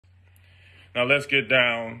Now let's get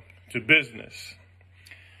down to business.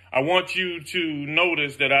 I want you to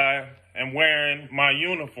notice that I am wearing my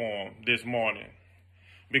uniform this morning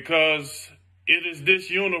because it is this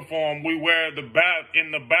uniform we wear in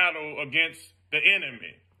the battle against the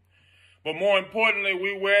enemy. But more importantly,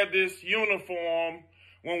 we wear this uniform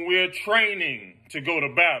when we're training to go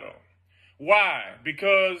to battle. Why?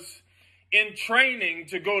 Because in training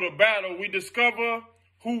to go to battle, we discover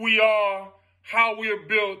who we are, how we're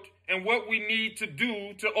built, and what we need to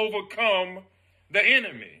do to overcome the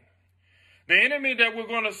enemy. The enemy that we're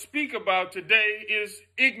going to speak about today is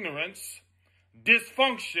ignorance,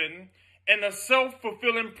 dysfunction, and a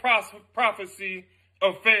self-fulfilling prophecy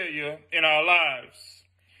of failure in our lives.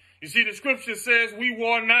 You see, the scripture says we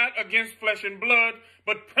war not against flesh and blood,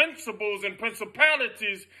 but principles and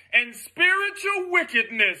principalities and spiritual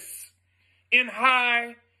wickedness in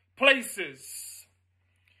high places.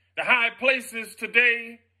 The high places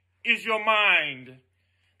today is your mind.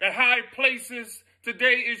 The high places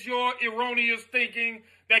today is your erroneous thinking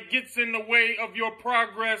that gets in the way of your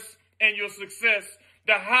progress and your success.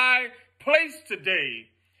 The high place today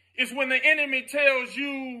is when the enemy tells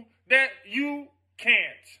you that you can't,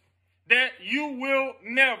 that you will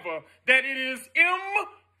never, that it is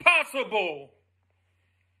impossible.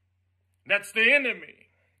 That's the enemy.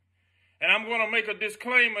 And I'm going to make a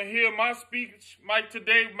disclaimer here. My speech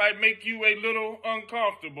today might make you a little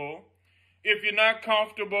uncomfortable if you're not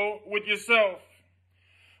comfortable with yourself.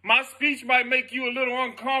 My speech might make you a little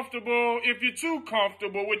uncomfortable if you're too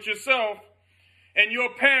comfortable with yourself. And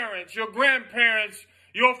your parents, your grandparents,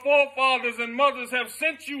 your forefathers and mothers have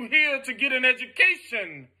sent you here to get an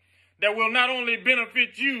education that will not only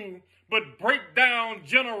benefit you, but break down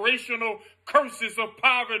generational curses of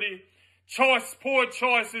poverty, poor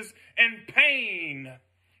choices, and pain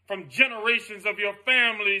from generations of your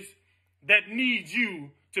families that need you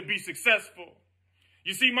to be successful.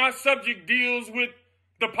 You see, my subject deals with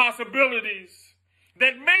the possibilities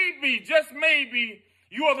that maybe, just maybe,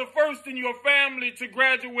 you are the first in your family to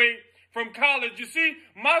graduate from college. You see,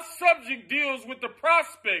 my subject deals with the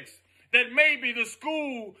prospects that maybe the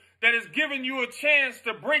school that is giving you a chance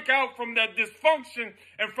to break out from that dysfunction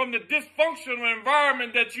and from the dysfunctional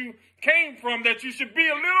environment that you came from, that you should be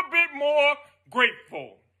a little bit more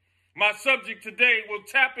grateful. My subject today will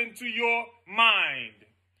tap into your mind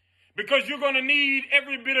because you're going to need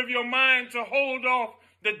every bit of your mind to hold off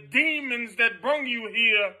the demons that bring you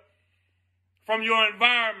here from your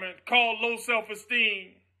environment called low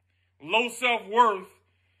self-esteem, low self-worth,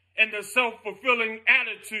 and the self-fulfilling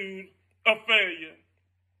attitude of failure.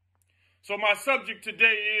 So my subject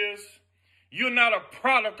today is, you're not a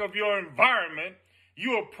product of your environment,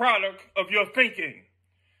 you're a product of your thinking.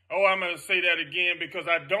 Oh, I'm going to say that again because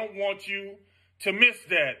I don't want you to miss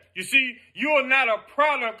that. You see, you're not a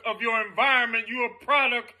product of your environment, you're a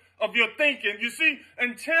product of your thinking. You see,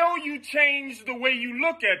 until you change the way you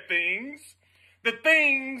look at things, the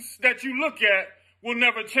things that you look at will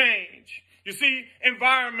never change. You see,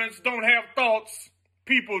 environments don't have thoughts,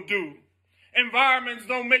 people do. Environments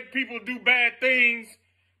don't make people do bad things,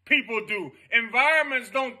 people do. Environments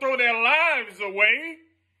don't throw their lives away,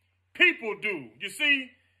 people do. You see,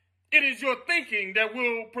 it is your thinking that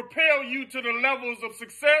will propel you to the levels of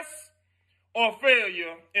success or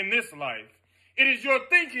failure in this life. It is your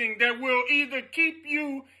thinking that will either keep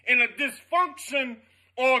you in a dysfunction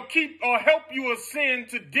or help you ascend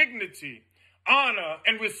to dignity, honor,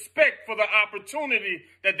 and respect for the opportunity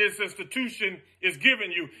that this institution is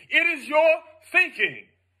giving you. It is your thinking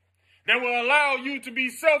that will allow you to be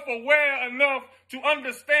self-aware enough to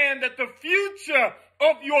understand that the future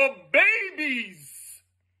of your babies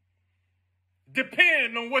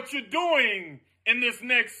depend on what you're doing in this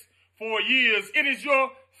next 4 years. It is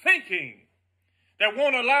your thinking that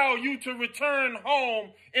won't allow you to return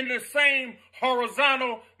home in the same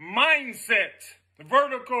horizontal mindset,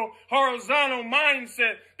 vertical, horizontal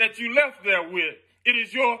mindset that you left there with. It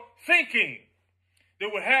is your thinking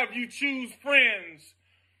that will have you choose friends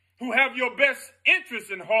who have your best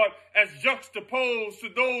interests in heart as juxtaposed to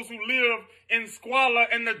those who live in squalor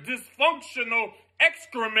and the dysfunctional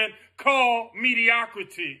excrement called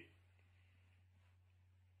mediocrity.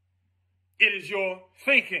 It is your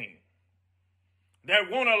thinking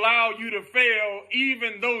that won't allow you to fail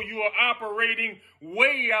even though you are operating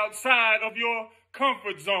way outside of your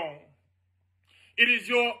comfort zone. It is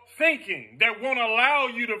your thinking that won't allow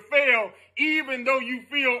you to fail even though you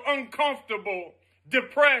feel uncomfortable,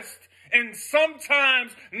 depressed, and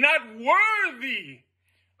sometimes not worthy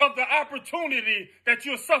of the opportunity that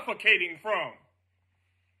you're suffocating from.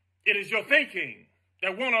 It is your thinking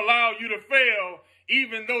that won't allow you to fail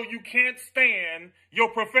even though you can't stand your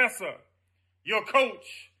professor. your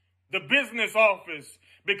coach, the business office,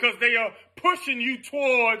 because they are pushing you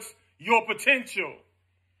towards your potential.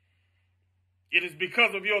 It is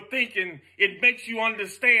because of your thinking, it makes you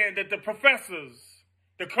understand that the professors,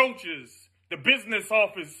 the coaches, the business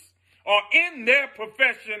office are in their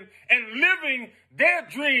profession and living their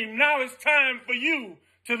dream. Now it's time for you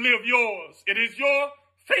to live yours. It is your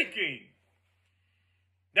thinking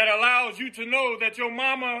that allows you to know that your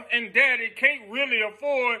mama and daddy can't really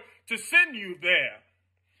afford to send you there,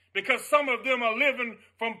 because some of them are living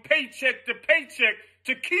from paycheck to paycheck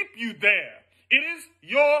to keep you there. It is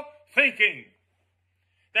your thinking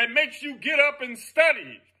that makes you get up and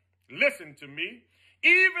study. Listen to me.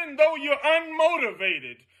 Even though you're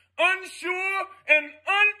unmotivated, unsure, and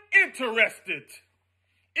uninterested,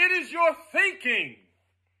 it is your thinking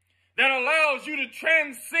that allows you to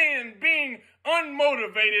transcend being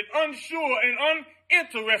unmotivated, unsure, and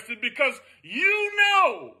uninterested, because you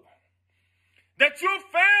know that your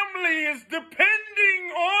family is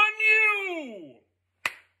depending on you.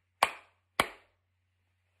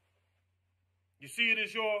 You see, it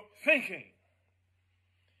is your thinking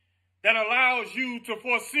that allows you to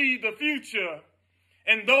foresee the future,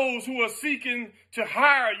 and those who are seeking to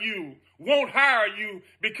hire you won't hire you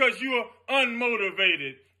because you are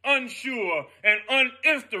unmotivated, unsure, and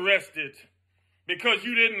uninterested, because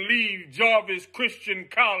you didn't leave Jarvis Christian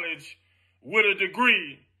College with a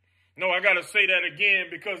degree. No, I got to say that again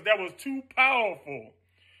because that was too powerful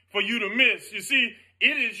for you to miss. You see,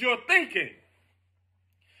 it is your thinking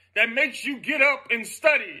that makes you get up and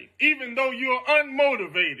study, even though you're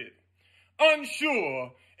unmotivated,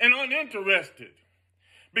 unsure, and uninterested,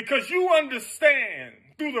 because you understand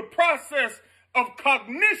through the process of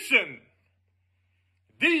cognition,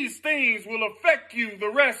 these things will affect you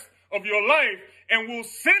the rest of your life and will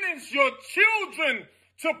sentence your children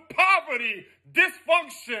to poverty,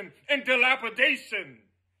 dysfunction, and dilapidation.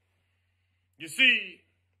 You see,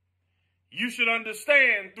 you should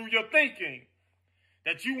understand through your thinking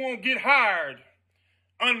that you won't get hired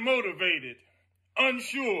unmotivated,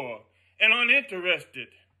 unsure, and uninterested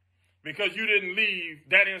because you didn't leave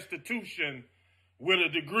that institution with a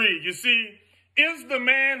degree. You see, is the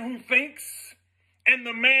man who thinks and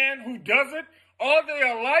the man who doesn't, are they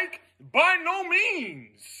alike? By no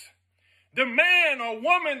means. The man or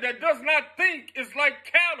woman that does not think is like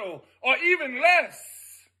cattle, or even less.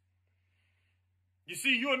 You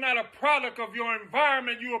see, you're not a product of your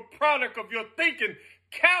environment, you're a product of your thinking.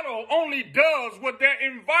 Cattle only does what their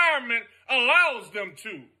environment allows them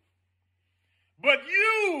to. But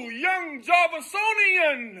you, young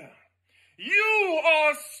Jarvisonian, you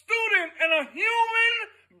are a student and a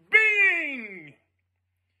human being.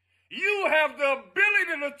 You have the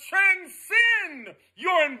ability to transcend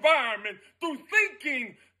your environment through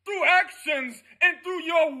thinking, through actions, and through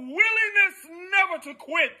your willingness never to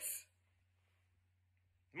quit.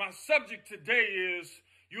 My subject today is,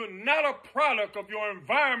 you're not a product of your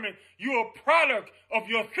environment, you're a product of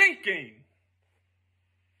your thinking.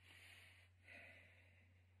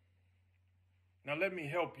 Now let me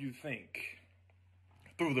help you think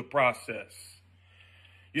through the process.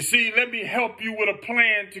 You see, let me help you with a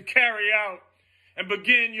plan to carry out and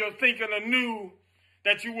begin your thinking anew,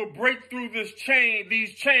 that you will break through these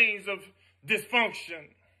chains of dysfunction.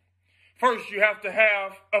 First, you have to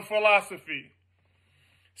have a philosophy.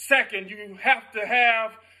 Second, you have to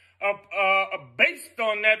have, based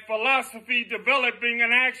on that philosophy, developing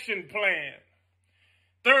an action plan.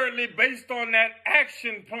 Thirdly, based on that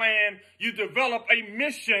action plan, you develop a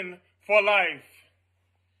mission for life.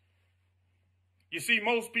 You see,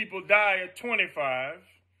 most people die at 25,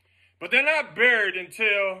 but they're not buried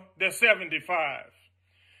until they're 75.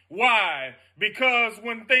 Why? Because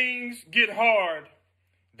when things get hard,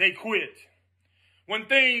 they quit. When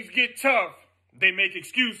things get tough, they make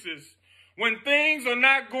excuses. When things are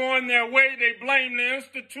not going their way, they blame the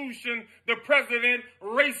institution, the president,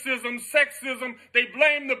 racism, sexism. They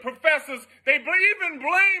blame the professors. They even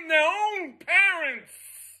blame their own parents.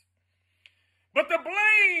 But the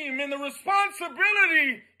blame and the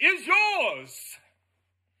responsibility is yours.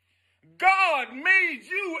 God made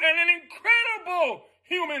you an incredible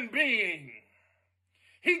human being.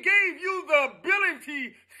 He gave you the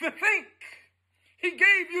ability to think. He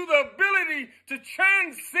gave you the ability to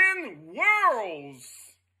transcend worlds.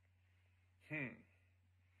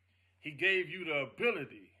 He gave you the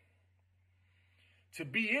ability to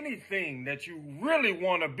be anything that you really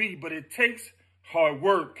want to be, but it takes hard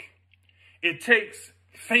work. It takes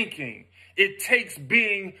thinking. It takes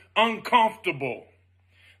being uncomfortable.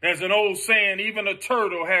 There's an old saying, even a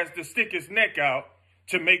turtle has to stick its neck out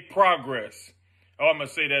to make progress. Oh, I'm going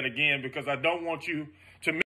to say that again because I don't want you